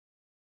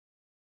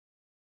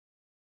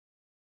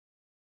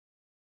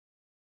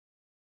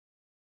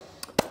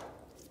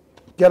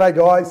G'day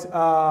guys,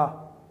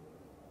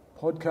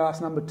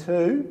 podcast number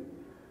 2,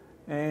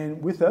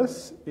 and with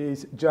us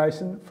is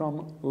Jason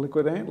from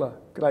Liquid Antler.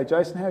 G'day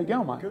Jason, how you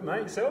going, mate? Good,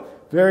 mate. Yourself?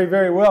 Very,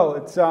 very well.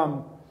 It's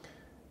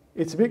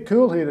a bit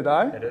cool here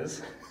today. It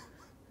is.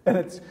 And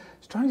it's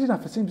strange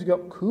enough, it seems to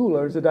get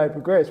cooler as the day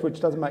progressed, which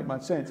doesn't make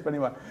much sense. But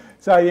anyway,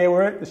 so yeah,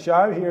 we're at the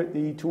show here at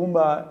the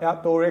Toowoomba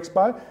Outdoor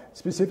Expo.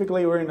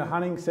 Specifically, we're in the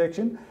hunting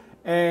section.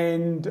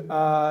 And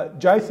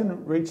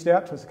Jason reached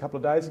out to us a couple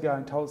of days ago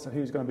and told us that he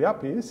was going to be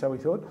up here. So we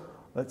thought,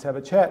 let's have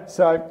a chat.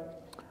 So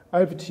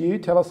over to you.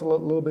 Tell us a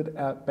little bit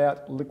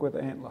about Liquid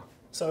Antler.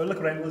 So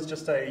Liquid Antler is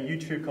just a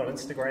YouTube kind of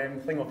Instagram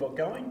thing I've got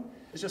going.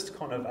 It's just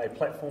kind of a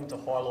platform to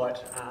highlight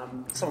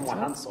some of my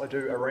hunts I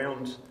do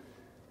around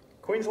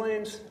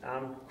Queensland,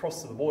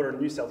 across to the border in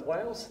New South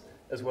Wales,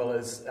 as well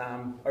as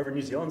over in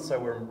New Zealand, so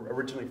where I'm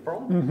originally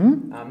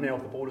from. Now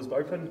the border's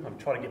open, I'm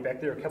trying to get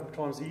back there a couple of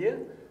times a year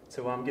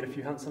to get a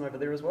few hunts in over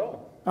there as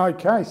well.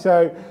 Okay,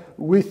 so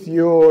with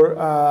your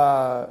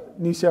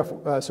in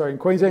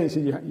Queensland, you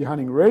said you're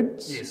hunting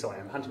reds? Yes, I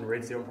am hunting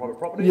reds there on private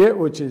property. Yeah,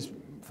 which is,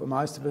 for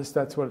most of us,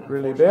 that's what it's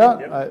really about.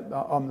 Yep.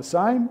 I'm the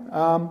same.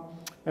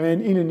 And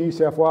in New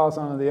South Wales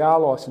under the R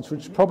licence,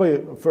 which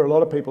probably for a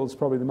lot of people is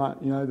probably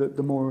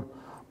the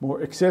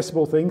more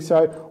accessible thing.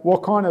 So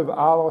what kind of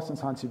R licence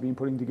hunts have you been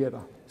putting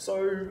together?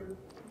 So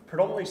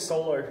predominantly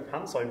solo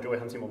hunts. I enjoy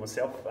hunting by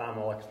myself. I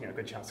like a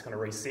good chance to kind of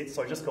reset.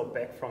 So I just got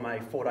back from a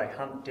 4-day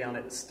hunt down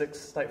at Styx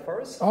State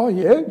Forest. Oh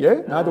yeah,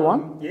 another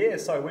one. Yeah,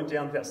 so I went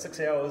down about 6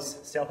 hours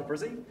south of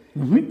Brizzy.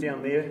 Went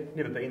down there,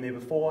 never been there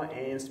before,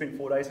 and spent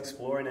 4 days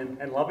exploring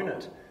and loving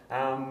it.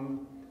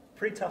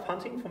 Pretty tough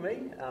hunting for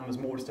me. It was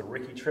more just a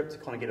recce trip to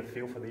kind of get a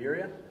feel for the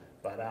area,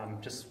 but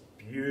just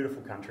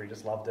beautiful country.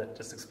 Just loved it.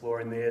 Just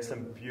exploring there,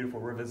 some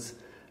beautiful rivers.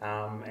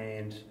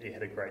 And yeah,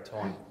 had a great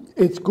time.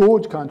 It's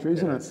gorge country,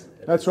 isn't it?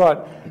 That's right.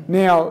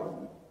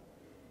 Now,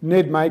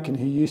 Ned Macon,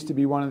 who used to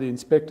be one of the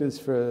inspectors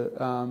for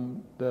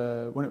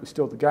when it was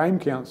still the Game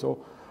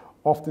Council,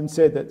 often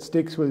said that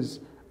Styx was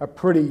a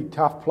pretty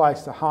tough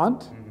place to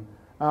hunt.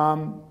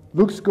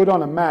 Looks good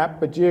on a map,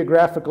 but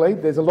geographically,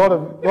 there's a lot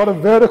of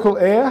vertical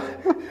air.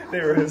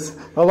 There is.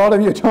 A lot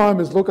of your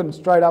time is looking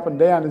straight up and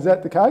down. Is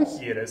that the case?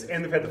 Yeah, it is.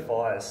 And they've had the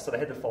fires. So they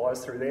had the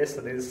fires through there.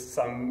 So there's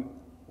some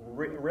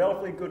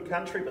relatively good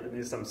country, but then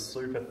there's some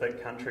super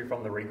thick country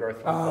from the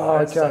regrowth from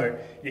fires. Okay. So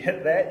you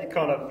hit that, you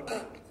kind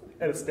of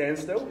at a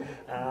standstill.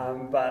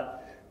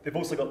 But they've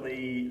also got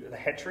the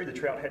hatchery, the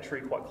trout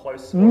hatchery, quite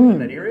close in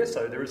that area.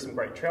 So there is some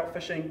great trout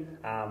fishing.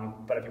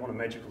 But if you want a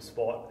magical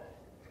spot,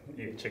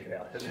 yeah, check it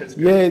out. It's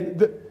good.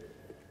 Yeah,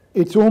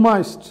 it's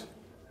almost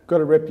got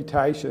a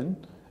reputation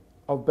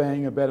of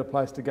being a better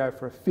place to go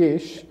for a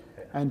fish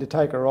and to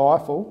take a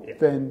rifle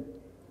than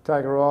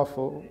take a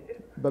rifle.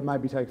 But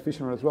maybe take a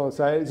fishing rod as well.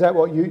 So is that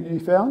what you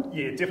found?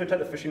 Yeah, definitely take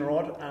the fishing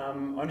rod. I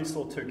only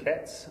saw 2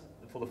 cats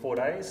for the 4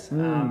 days.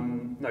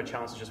 No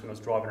chances, just when I was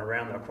driving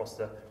around there across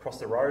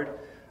the road.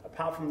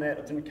 Apart from that,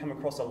 I didn't come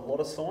across a lot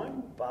of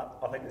sign, but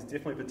I think there's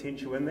definitely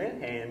potential in there,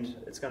 and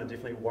it's going to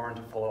definitely warrant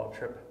a follow-up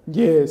trip.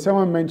 Yeah,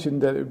 someone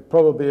mentioned that it would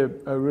probably be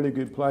a really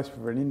good place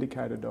for an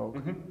indicator dog.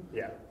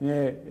 Yeah.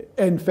 Yeah.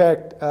 In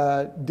fact,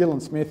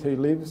 Dylan Smith, who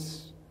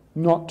lives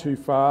not too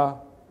far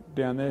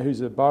down there,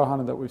 who's a bow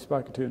hunter that we've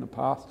spoken to in the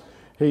past,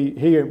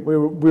 we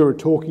were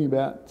talking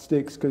about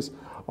Styx because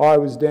I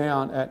was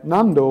down at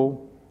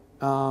Nundle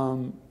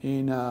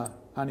in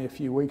only a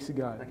few weeks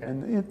ago,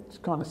 and it's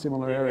kind of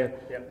similar area.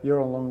 You're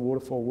along the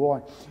waterfall.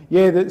 Why?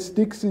 Yeah, the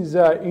Styx is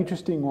an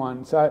interesting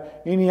one. So,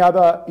 any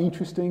other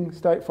interesting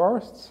state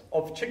forests?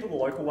 I've checked all the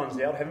local ones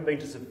out. I haven't been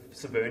to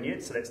Severn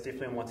yet, so that's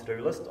definitely on my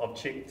to-do list. I've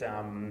checked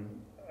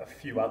a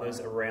few others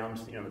around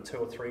the 2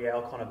 or 3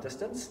 hour kind of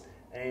distance.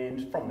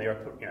 And from there, I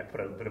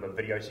put a bit of a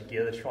video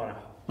together, trying to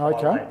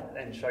highlight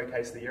and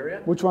showcase the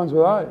area. Which ones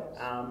were those?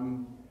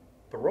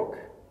 Barook.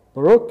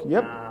 Barook,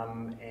 yep.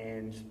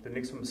 And the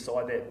next one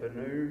beside that,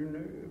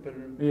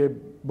 Bunu. Yeah,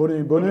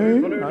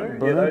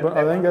 Bunu.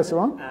 I think that's the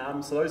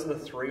one. So those are the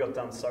 3 I've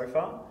done so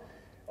far.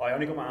 I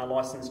only got my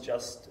license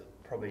just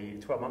probably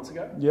 12 months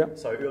ago. Yeah.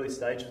 So early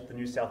stage of the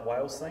New South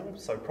Wales thing.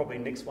 So probably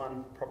next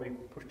one,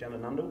 push down to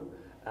Nundle.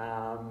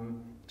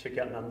 Check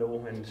out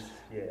Nundle and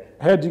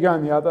How'd you go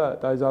in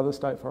those other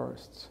state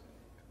forests?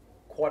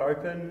 Quite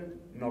open,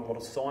 not a lot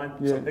of sign,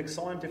 some big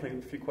sign,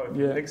 definitely quite a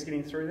few pigs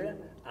getting through there.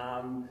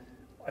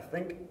 I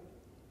think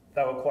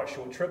they were quite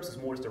short trips. It's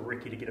more just a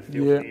recce to get a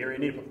feel for the area.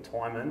 You need to put the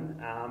time in.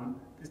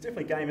 There's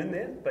definitely game in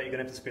there, but you're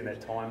going to have to spend that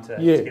time to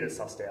get it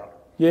sussed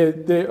out. Yeah,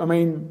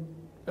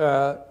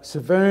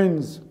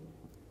 Severn's,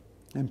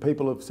 and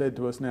people have said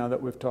to us now that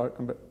we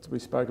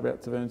spoke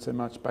about Severn so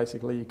much,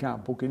 basically you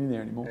can't book in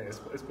there anymore. Yeah,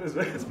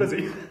 it's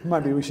busy.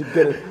 Maybe we should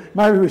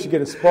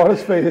get a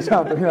spotter's fee or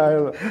something,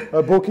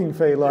 a booking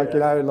fee like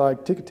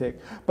Ticketek.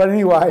 But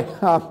anyway,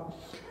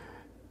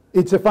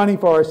 it's a funny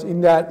forest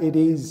in that it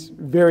is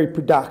very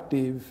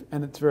productive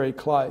and it's very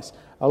close.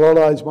 A lot of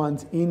those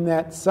ones in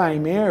that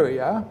same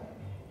area,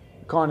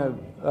 kind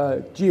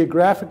of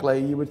geographically,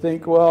 you would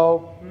think,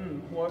 well,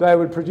 they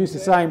would produce the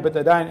same, but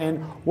they don't.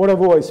 And what I've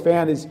always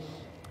found is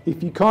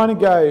if you kind of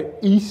go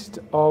east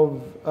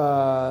of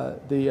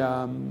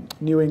the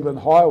New England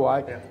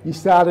Highway, you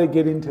start to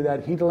get into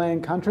that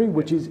hinterland country,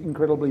 which is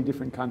incredibly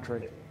different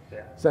country.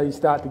 So you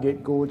start to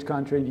get gorge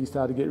country, you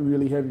start to get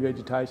really heavy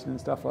vegetation and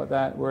stuff like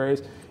that.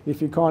 Whereas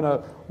if you're kind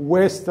of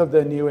west of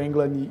the New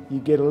England, you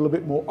get a little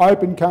bit more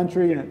open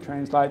country, and it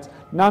translates.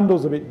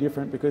 Nundle's a bit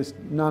different because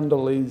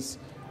Nundle is,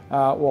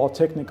 while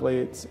technically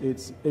it's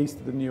east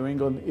of the New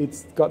England,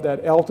 it's got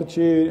that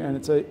altitude, and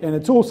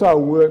it's also a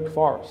worked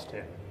forest.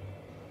 Yeah.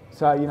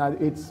 So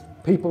it's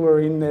people are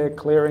in there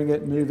clearing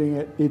it, moving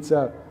it. It's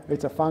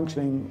a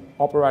functioning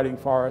operating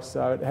forest,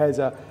 so it has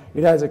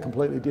a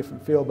completely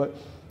different feel. But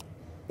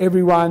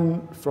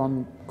everyone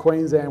from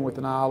Queensland with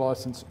an R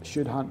licence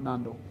should hunt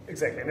Nundle.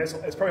 Exactly, and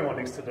that's probably my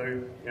next to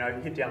do.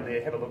 Head down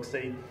there, have a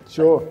look-see.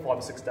 Sure. 5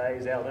 or 6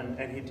 days out and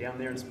head down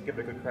there and give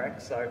it a good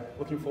crack. So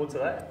looking forward to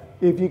that.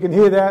 If you can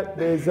hear that,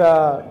 there's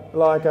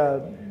like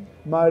a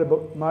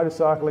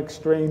motorcycle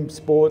extreme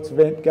sports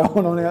event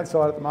going on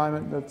outside at the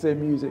moment. That's their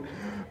music.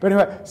 But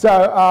anyway,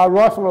 so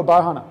rifle or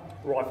bow hunter?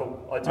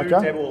 Rifle. I do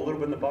dabble a little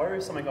bit in the bow,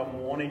 something I'm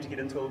wanting to get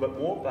into a little bit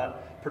more,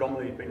 but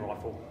predominantly been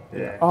rifle.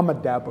 Yeah. I'm a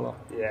dabbler.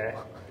 Yeah.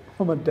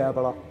 I'm a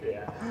dabbler.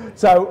 Yeah.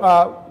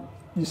 So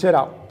your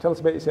setup. Tell us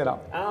about your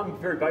setup.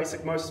 Very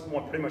basic.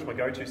 Pretty much my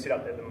go-to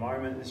setup at the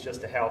moment is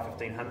just a Howe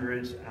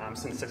 1500,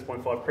 since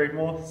 6.5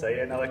 Creedmoor. So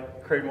yeah, another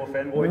Creedmoor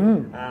fanboy.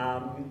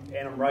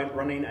 And I'm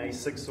running a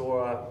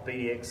 6-Aura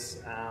BDX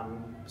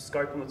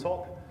scope on the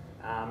top.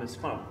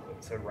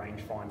 It's a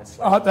rangefinder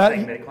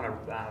thing that kind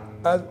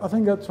of... I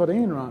think that's what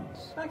Ian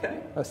runs. Okay.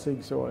 A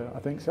Sig Sawyer, I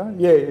think so.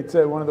 Yeah, it's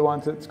one of the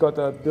ones that's got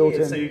the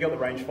built-in... Yeah, so you've got the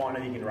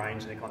rangefinder, you can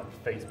range, and it kind of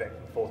feeds back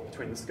and forth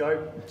between the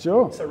scope.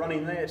 Sure. So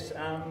running that,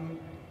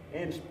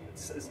 and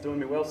it's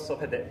doing me well, so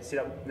I've had that set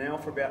up now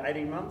for about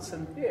 18 months,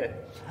 and yeah.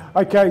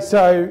 Okay,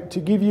 so to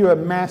give you a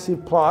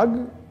massive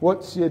plug,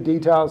 what's your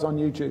details on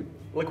YouTube?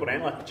 Liquid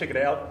Antler, check it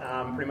out.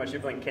 Pretty much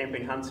everything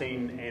camping,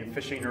 hunting and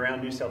fishing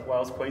around New South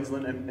Wales,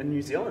 Queensland and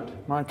New Zealand.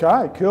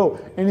 Okay, cool.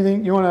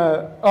 Anything you want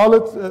to... Oh,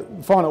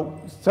 let's... final.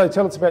 So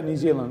tell us about New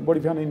Zealand. What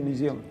have you hunted in New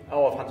Zealand?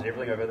 Oh, I've hunted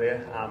everything over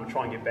there.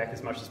 Try and get back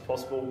as much as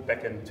possible.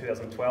 Back in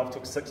 2012,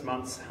 took 6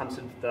 months,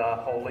 hunted the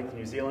whole length of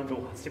New Zealand,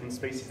 all 7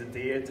 species of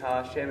deer,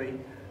 tahr, chamois,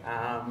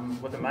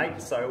 with a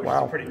mate, so which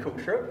was a pretty cool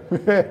trip.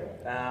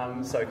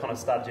 So kind of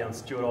started down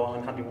Stewart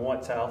Island, hunting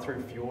whitetail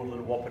through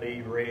Fiordland,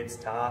 Wapiti, reds,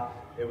 tahr.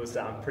 It was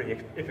a pretty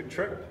epic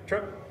trip.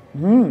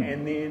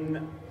 And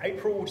then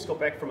April, just got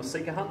back from a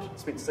Sika hunt.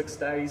 Spent 6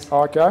 days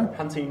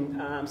hunting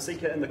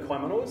Sika in the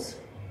Kaimanoas.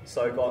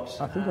 So got...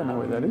 I think I know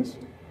where that is.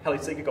 Heli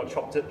Sika got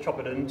chop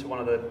it into one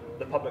of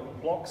the public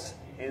blocks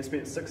and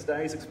spent 6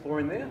 days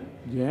exploring there.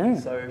 Yeah.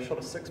 So shot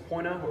a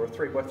 6-pointer or a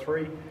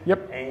 3x3.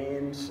 Yep.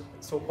 And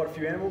saw quite a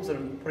few animals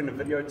and putting a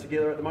video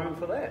together at the moment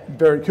for that.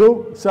 Very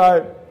cool.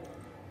 So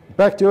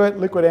back to it,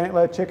 Liquid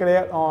Antler. Check it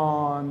out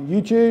on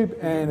YouTube,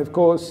 and of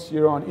course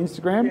you're on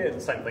Instagram. Yeah,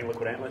 the same thing,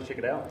 Liquid Antler. Check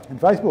it out. And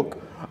Facebook.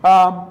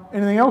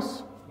 Anything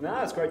else? No,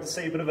 it's great to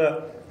see a bit of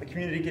a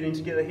community getting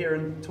together here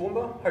in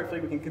Toowoomba. Hopefully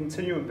we can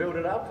continue and build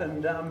it up,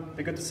 and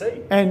be good to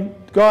see. And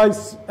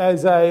guys,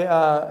 as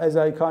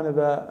a kind of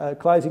a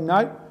closing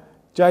note,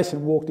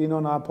 Jason walked in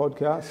on our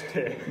podcast.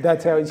 Yeah.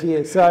 That's how he's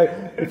here. So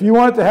if you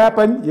want it to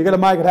happen, you've got to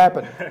make it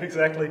happen.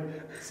 Exactly.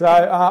 So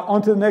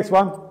on to the next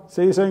one.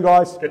 See you soon,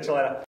 guys. Catch you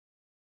later.